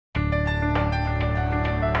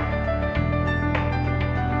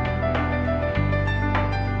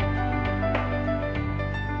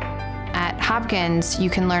Hopkins, you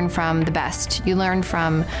can learn from the best. You learn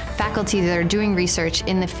from faculty that are doing research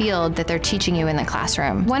in the field that they're teaching you in the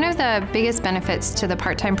classroom. One of the biggest benefits to the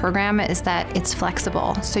part-time program is that it's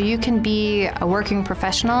flexible. So you can be a working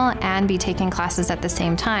professional and be taking classes at the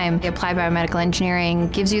same time. The Applied Biomedical Engineering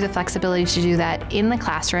gives you the flexibility to do that in the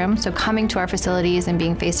classroom, so coming to our facilities and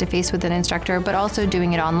being face-to-face with an instructor, but also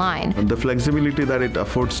doing it online. The flexibility that it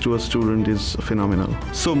affords to a student is phenomenal.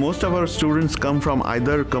 So most of our students come from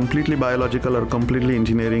either completely biological or completely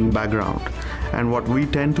engineering background. And what we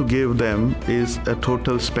tend to give them is a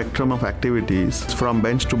total spectrum of activities from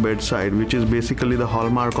bench to bedside, which is basically the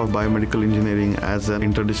hallmark of biomedical engineering as an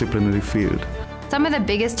interdisciplinary field. Some of the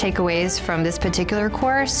biggest takeaways from this particular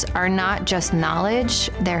course are not just knowledge,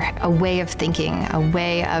 they're a way of thinking, a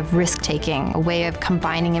way of risk-taking, a way of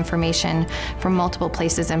combining information from multiple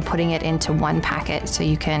places and putting it into one packet so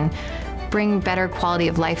you can bring better quality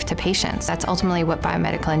of life to patients. That's ultimately what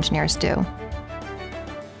biomedical engineers do.